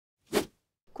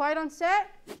Quiet on set.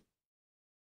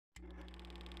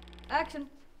 Action.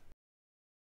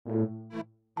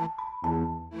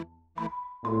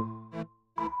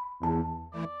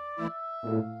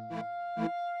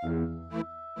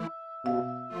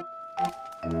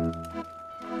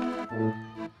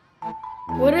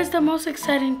 What is the most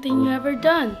exciting thing you ever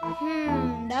done?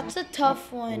 That's a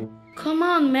tough one. Come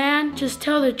on, man, just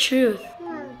tell the truth.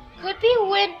 Could be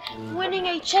winning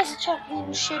a chess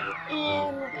championship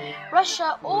in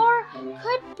Russia, or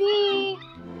could be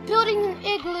building an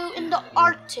igloo in the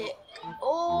Arctic,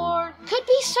 or could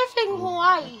be surfing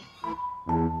Hawaii.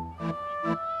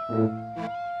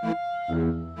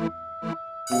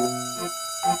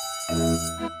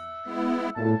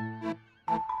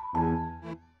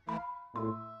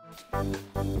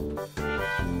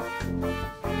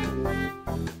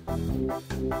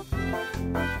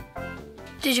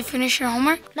 Did you finish your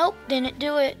homework? Nope, didn't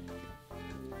do it.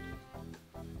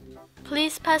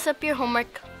 Please pass up your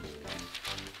homework.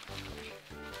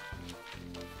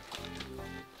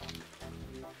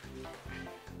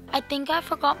 I think I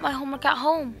forgot my homework at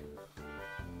home.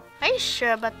 Are you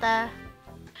sure about that?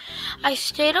 I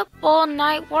stayed up all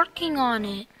night working on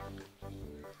it.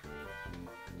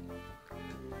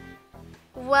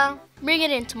 Well, bring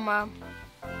it in tomorrow.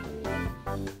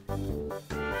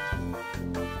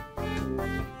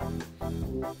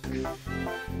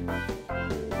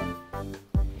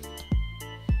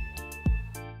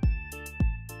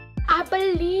 I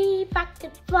believe I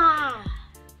can fly.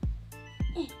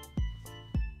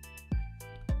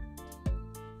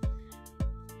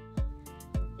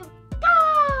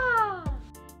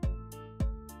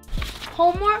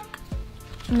 Homework?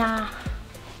 Nah.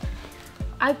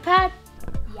 iPad?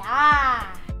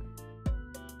 Yeah.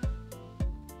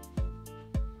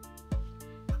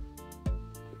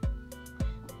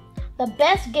 The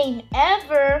best game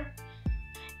ever.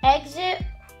 Exit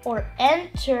or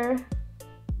enter.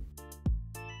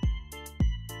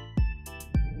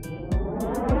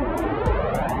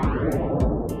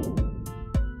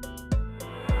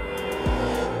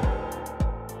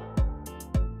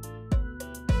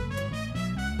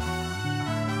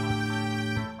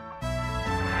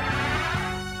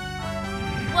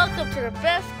 Welcome to the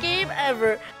best game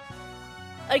ever.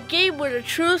 A game where the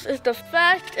truth is the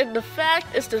fact and the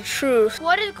fact is the truth.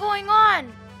 What is going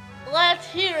on? Let's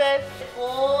hear it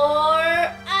for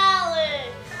Alex.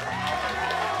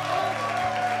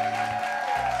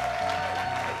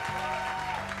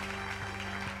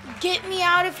 Get me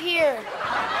out of here.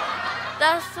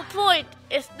 That's the point.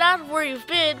 It's not where you've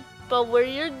been, but where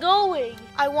you're going.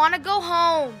 I want to go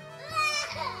home.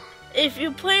 If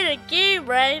you play the game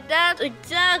right, that's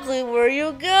exactly where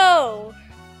you go.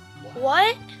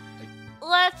 What?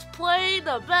 Let's play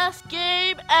the best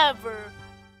game ever.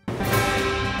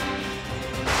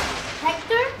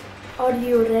 Hector, are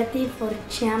you ready for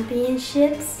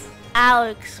championships?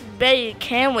 Alex, bet you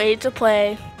can't wait to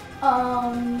play.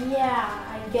 Yeah,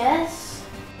 I guess.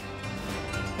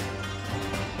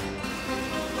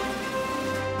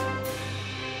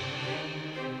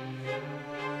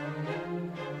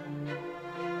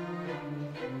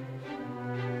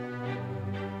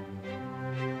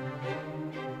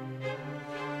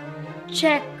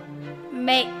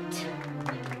 Checkmate.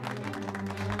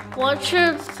 One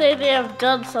should say they have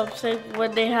done something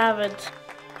when they haven't.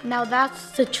 Now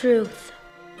that's the truth.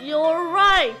 You're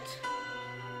right.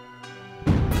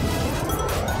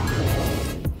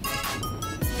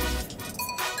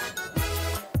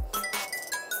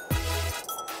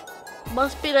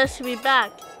 Must be nice to be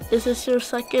back. Is this your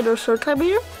second or third time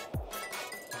here?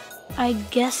 I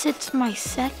guess it's my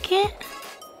second?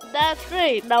 That's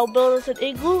great. Now build us an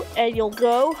igloo and you'll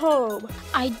go home.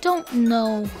 I don't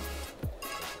know.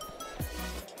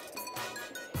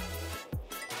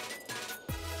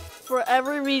 For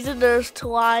every reason there's to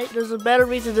lie, there's a better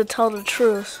reason to tell the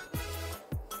truth.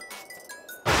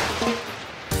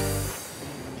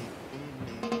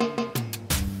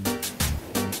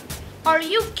 Are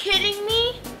you kidding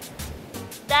me?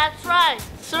 That's right.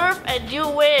 Surf and you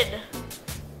win.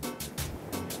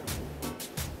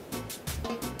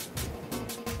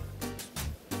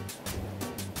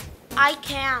 I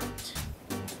can't.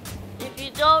 If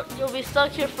you don't, you'll be stuck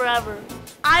here forever.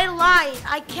 I lied.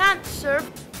 I can't surf,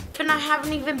 and I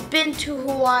haven't even been to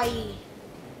Hawaii.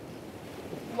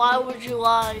 Why would you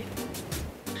lie?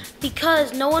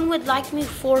 Because no one would like me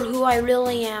for who I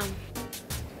really am.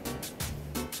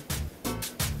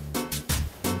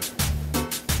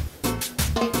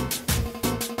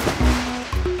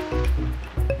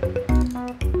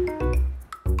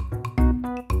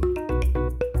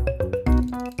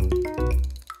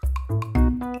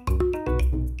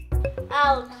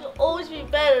 Alex, you always always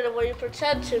be better than what you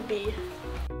pretend to be.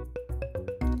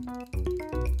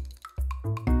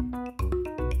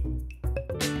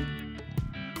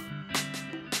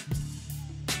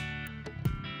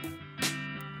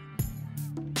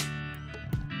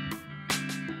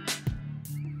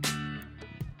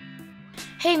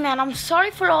 Hey man, I'm sorry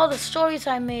for all the stories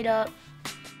I made up.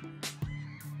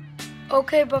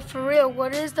 Okay, but for real,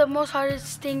 what is the most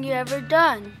hardest thing you ever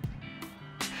done?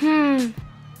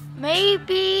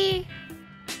 Maybe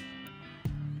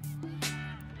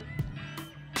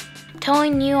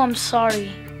telling you I'm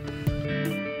sorry.